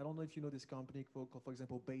adopt. I don't know if you know this company called, for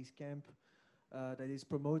example, Basecamp, that is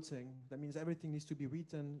promoting. That means everything needs to be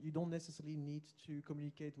written. You don't necessarily need to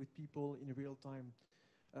communicate with people in real time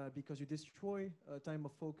because you destroy time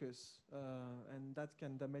of focus, and that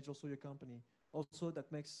can damage also your company. Also, that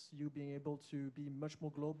makes you being able to be much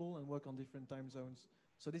more global and work on different time zones.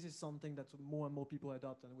 So this is something that more and more people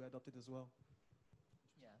adopt, and we adopt it as well.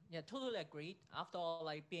 Yeah, totally agreed. After all,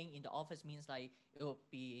 like being in the office means like it will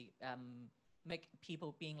be make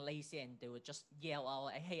people being lazy and they would just yell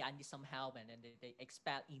out, hey, I need some help, and then they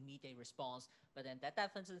expect immediate response. But then that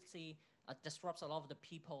definitely disrupts a lot of the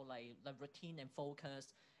people, like the routine and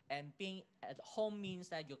focus. And being at home means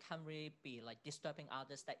that you can't really be like disturbing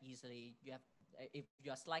others that easily. You have, if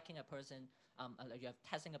you are slacking a person, you have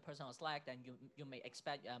testing a person on Slack, then you may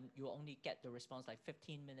expect you only get the response like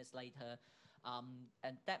 15 minutes later.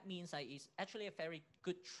 And that means that it's actually a very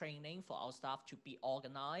good training for our staff to be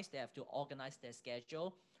organized. They have to organize their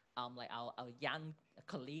schedule. Like our young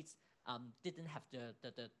colleagues didn't have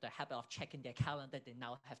the habit of checking their calendar. They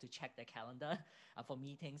now have to check their calendar for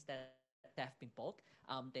meetings that have been booked.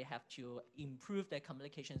 They have to improve their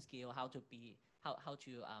communication skill, how to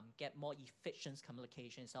get more efficient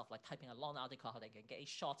communication, instead of like typing a long article, how they can get it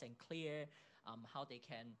short and clear, how they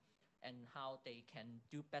can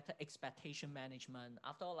do better expectation management.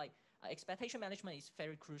 After all, like expectation management is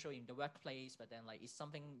very crucial in the workplace, but then like it's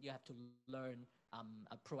something you have to learn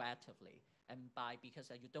proactively. And because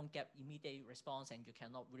you don't get immediate response, and you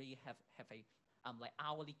cannot really have a like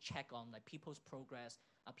hourly check on like people's progress.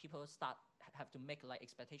 People have to make like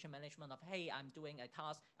expectation management of, hey, I'm doing a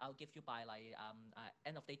task, I'll give you by like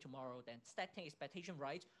end of day tomorrow. Then setting expectation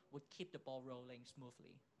right would keep the ball rolling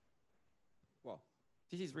smoothly. Well,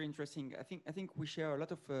 this is very interesting. I think we share a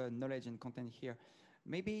lot of knowledge and content here.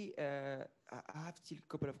 Maybe I have still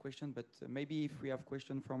a couple of questions, but maybe if we have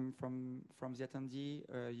questions from the attendee,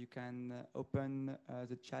 you can open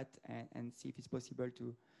the chat and see if it's possible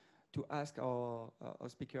to ask our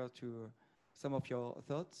speaker to some of your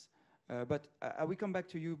thoughts. But I will come back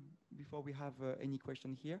to you before we have any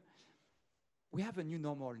question here. We have a new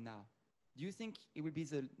normal now. Do you think it will be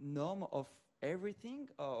the norm of everything,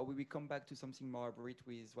 or will we come back to something more elaborate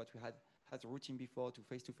with what we had as a routine before, to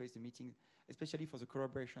face-to-face the meeting, especially for the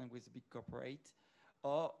collaboration with big corporate,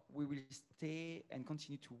 or we will stay and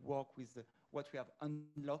continue to work with what we have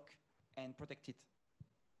unlocked and protect it?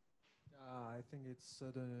 I think it's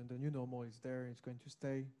the new normal is there. It's going to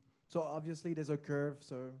stay. So obviously there's a curve.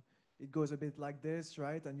 So it goes a bit like this,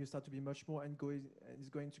 right? And you start to be much more, and it's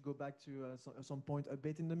going to go back to some point a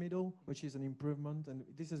bit in the middle, which is an improvement. And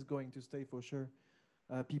this is going to stay for sure.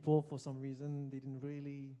 People, for some reason, didn't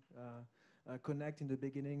really connect in the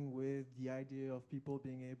beginning with the idea of people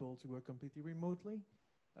being able to work completely remotely.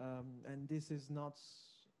 And this is not,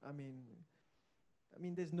 I mean,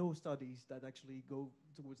 there's no studies that actually go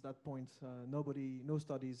towards that point. No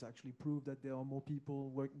studies actually prove that there are more people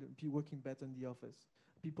working better in the office.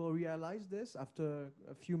 People realize this after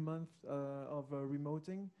a few months of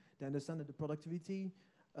remoting. They understand that the productivity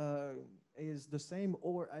is the same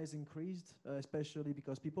or has increased, especially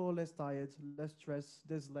because people are less tired, less stressed.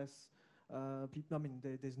 There's less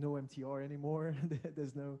there's no MTR anymore.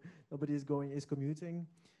 Nobody is commuting.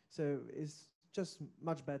 So it's just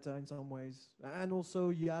much better in some ways. And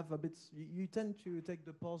also you have you tend to take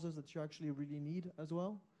the pauses that you actually really need as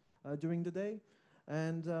well during the day.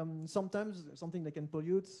 And sometimes something that can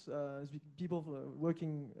pollute is people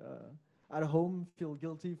working at home feel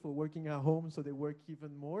guilty for working at home, so they work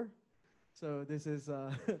even more. So this is,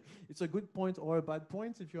 it's a good point or a bad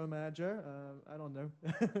point if you're a manager. I don't know,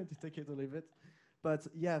 to take it or leave it. But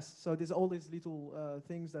yes, so there's all these little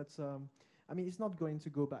things that, I mean, it's not going to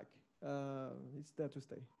go back. It's there to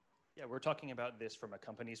stay. Yeah, we're talking about this from a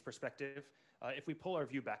company's perspective. If we pull our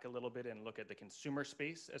view back a little bit and look at the consumer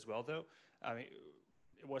space as well, though, I mean,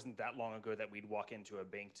 it wasn't that long ago that we'd walk into a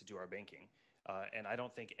bank to do our banking. And I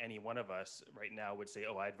don't think any one of us right now would say,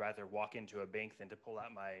 oh, I'd rather walk into a bank than to pull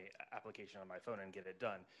out my application on my phone and get it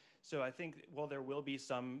done. So I think, well, there will be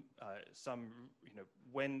some,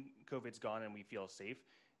 when COVID's gone and we feel safe,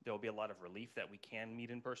 there will be a lot of relief that we can meet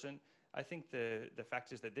in person. I think the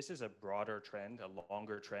fact is that this is a broader trend, a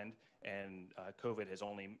longer trend, and COVID has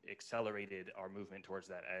only accelerated our movement towards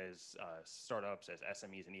that as startups, as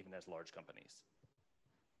SMEs, and even as large companies.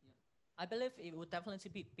 I believe it will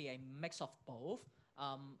definitely be a mix of both.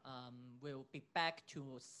 We'll be back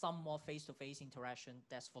to some more face-to-face interaction,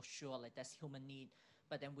 that's for sure, like that's human need.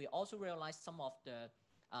 But then we also realize some of the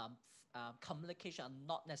communication are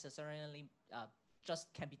not necessarily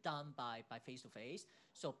just can be done by face-to-face.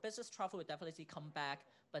 So business travel will definitely come back,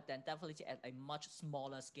 but then definitely at a much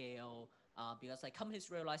smaller scale, because like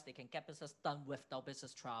companies realize they can get business done without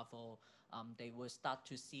business travel. They will start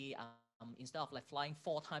to see instead of like flying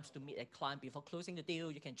 4 times to meet a client before closing the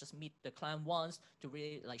deal, you can just meet the client once to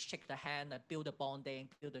really like shake the hand and build the bonding,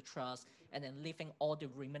 build the trust, and then leaving all the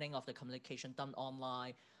remaining of the communication done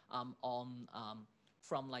online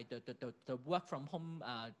from like the work from home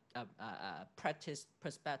practice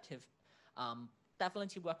perspective.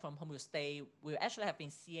 definitely work from home will stay. We actually have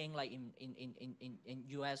been seeing like in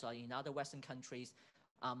US or in other Western countries,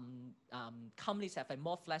 companies have a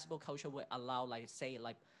more flexible culture will allow like say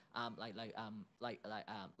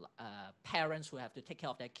parents who have to take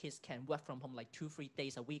care of their kids can work from home like 2-3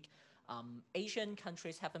 days a week. Asian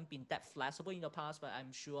countries haven't been that flexible in the past, but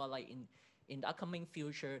I'm sure like in the upcoming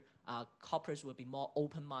future, corporates will be more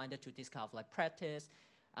open-minded to this kind of like practice.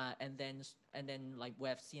 And then like we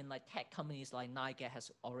have seen like tech companies like Nike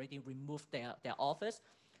has already removed their office.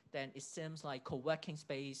 Then it seems like co-working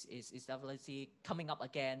space is definitely coming up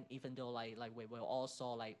again, even though like we were also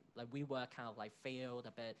like we were kind of like failed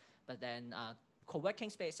a bit. But then co-working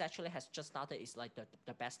space actually has just started. It's like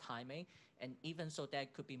the best timing. And even so there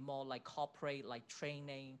could be more like corporate like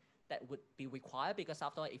training that would be required, because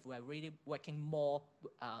after all, if we're really working more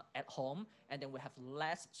at home and then we have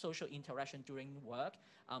less social interaction during work,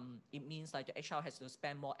 it means like the HR has to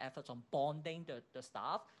spend more efforts on bonding the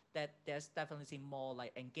staff, that there's definitely more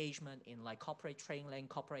like engagement in like corporate training,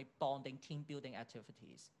 corporate bonding, team building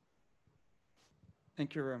activities.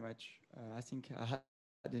 Thank you very much. I think I had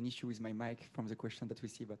an issue with my mic from the question that we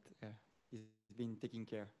see, but it's been taken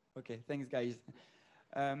care. Okay, thanks guys.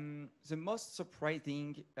 The most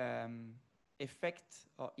surprising effect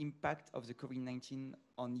or impact of the COVID-19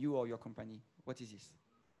 on you or your company, what is this?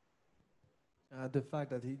 The fact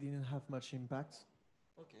that he didn't have much impact.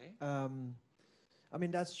 Okay. I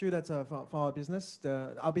mean, that's true. That's for our business.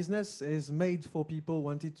 Our business is made for people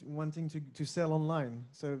wanting to sell online.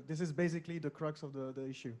 So this is basically the crux of the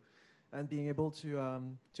issue, and being able to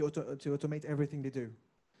automate everything they do.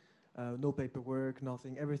 No paperwork,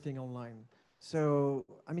 nothing, everything online. So,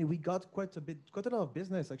 I mean, we got quite a lot of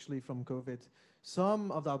business actually from COVID.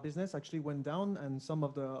 Some of our business actually went down and some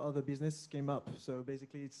of the other business came up. So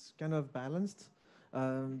basically it's kind of balanced.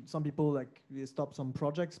 Some people like stopped some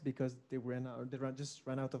projects because they just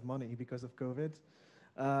ran out of money because of COVID.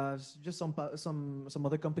 Just some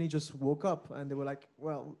other company just woke up and they were like,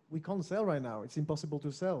 well, we can't sell right now. It's impossible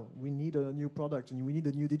to sell. We need a new product and we need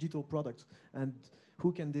a new digital product. And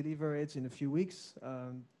who can deliver it in a few weeks?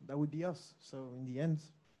 That would be us. So in the end,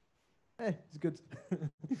 it's good.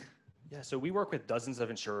 Yeah, so we work with dozens of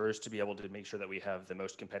insurers to be able to make sure that we have the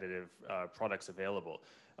most competitive products available.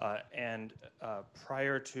 And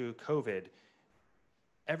prior to COVID,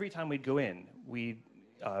 every time we'd go in, we'd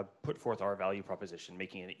put forth our value proposition,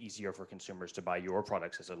 making it easier for consumers to buy your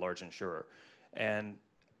products as a large insurer. And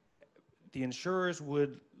the insurers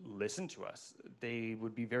would listen to us. They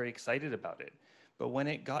would be very excited about it. But when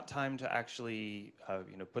it got time to actually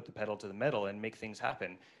put the pedal to the metal and make things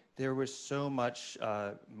happen, there was so much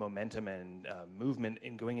momentum and movement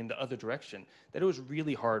in going in the other direction that it was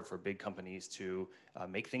really hard for big companies to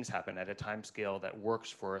make things happen at a time scale that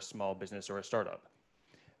works for a small business or a startup.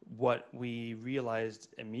 What we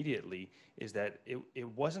realized immediately is that it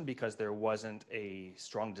wasn't because there wasn't a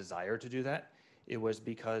strong desire to do that. It was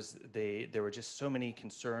because there were just so many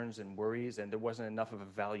concerns and worries, and there wasn't enough of a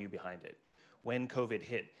value behind it. When COVID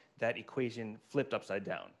hit, that equation flipped upside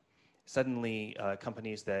down. Suddenly,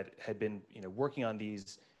 companies that had been working on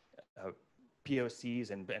these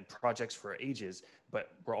POCs and projects for ages,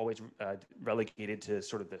 but were always relegated to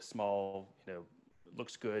sort of the small,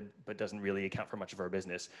 looks good, but doesn't really account for much of our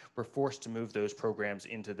business, were forced to move those programs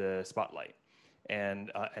into the spotlight.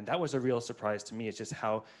 And that was a real surprise to me. It's just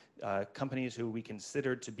how companies who we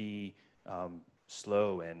considered to be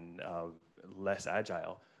slow and less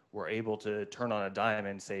agile were able to turn on a dime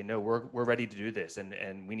and say, no, we're ready to do this,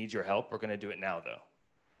 and we need your help. We're going to do it now, though.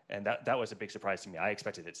 And that was a big surprise to me. I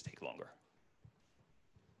expected it to take longer.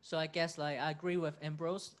 So I guess like I agree with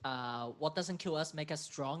Ambrose. What doesn't kill us make us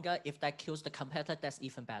stronger. If that kills the competitor, that's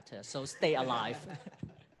even better. So stay alive.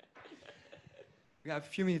 We have a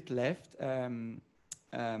few minutes left.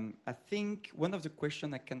 I think one of the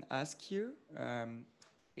questions I can ask you,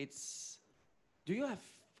 it's, do you have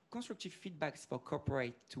constructive feedbacks for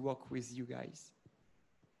corporate to work with you guys?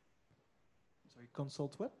 Sorry,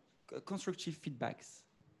 consult what? Constructive feedbacks.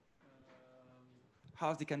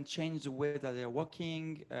 How they can change the way that they're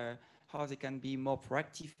working, how they can be more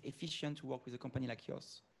proactive, efficient to work with a company like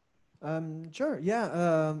yours. Sure,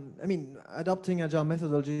 yeah. I mean, adopting agile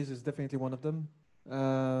methodologies is definitely one of them.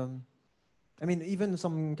 I mean, even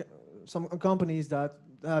some companies that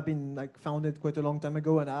have been like founded quite a long time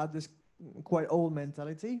ago and had this quite old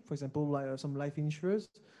mentality, for example, like some life insurers,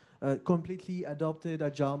 completely adopted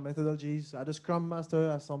agile methodologies, had a scrum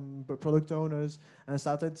master, had some product owners, and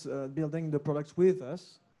started building the products with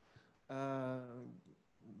us.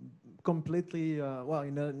 Completely,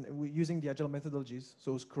 using the agile methodologies,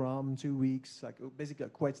 so Scrum, 2 weeks, like basically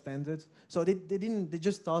quite standard. So they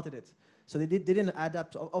just started it. So they didn't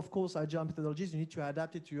adapt. Of course, agile methodologies, you need to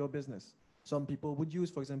adapt it to your business. Some people would use,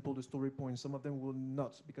 for example, the story point. Some of them will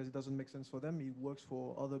not because it doesn't make sense for them. It works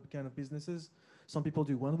for other kind of businesses. Some people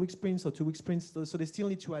do 1 week sprints or 2 week sprints. So they still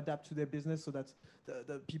need to adapt to their business so that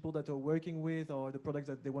the people that are working with or the products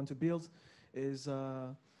that they want to build is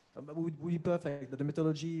would be perfect. That the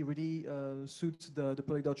methodology really suits the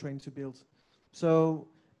product they're trying to build. So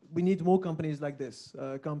we need more companies like this,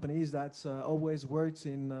 companies that always worked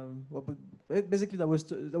in basically that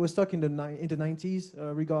was stuck in the 90s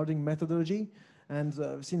regarding methodology, and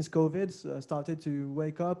since COVID started to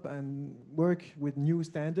wake up and work with new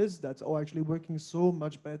standards that are actually working so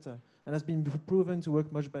much better and has been proven to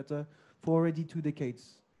work much better for already 2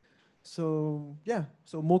 decades. So yeah,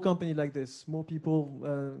 so more companies like this, more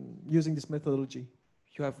people using this methodology.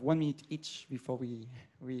 You have 1 minute each before we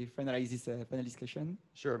finalize this panel discussion.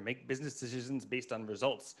 Sure, make business decisions based on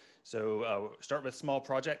results. So start with small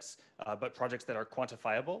projects, but projects that are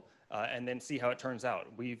quantifiable, and then see how it turns out.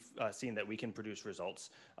 We've seen that we can produce results.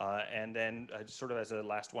 And then sort of as a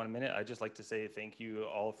last 1 minute, I'd just like to say thank you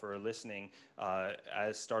all for listening.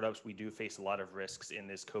 As startups, we do face a lot of risks in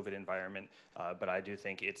this COVID environment, but I do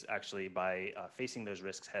think it's actually by facing those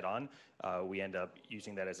risks head on, we end up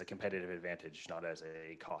using that as a competitive advantage, not as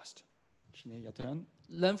a cost. Cheney, your turn.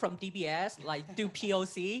 Learn from DBS, like do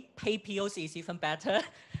POC, pay POC is even better.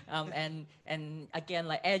 And again,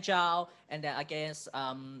 like agile, and then again,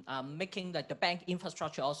 making like the bank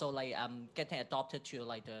infrastructure also like getting adopted to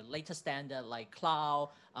like the latest standard, like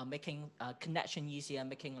cloud, making connection easier,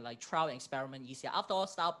 making like trial and experiment easier. After all,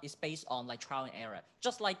 startup is based on like trial and error.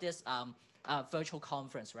 Just like this virtual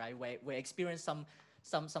conference, right? Where we experience some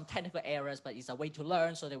technical errors, but it's a way to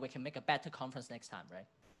learn so that we can make a better conference next time, right?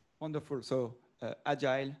 Wonderful. So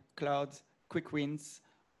agile, cloud, quick wins.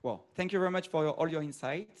 Well, thank you very much for all your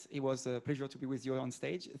insights. It was a pleasure to be with you on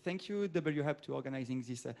stage. Thank you, WHub, to organizing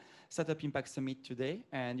this Startup Impact Summit today.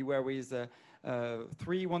 And you were with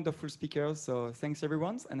 3 wonderful speakers. So thanks,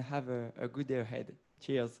 everyone, and have a good day ahead.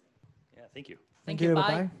 Cheers. Yeah, thank you. Thank you. Bye.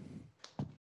 Bye-bye.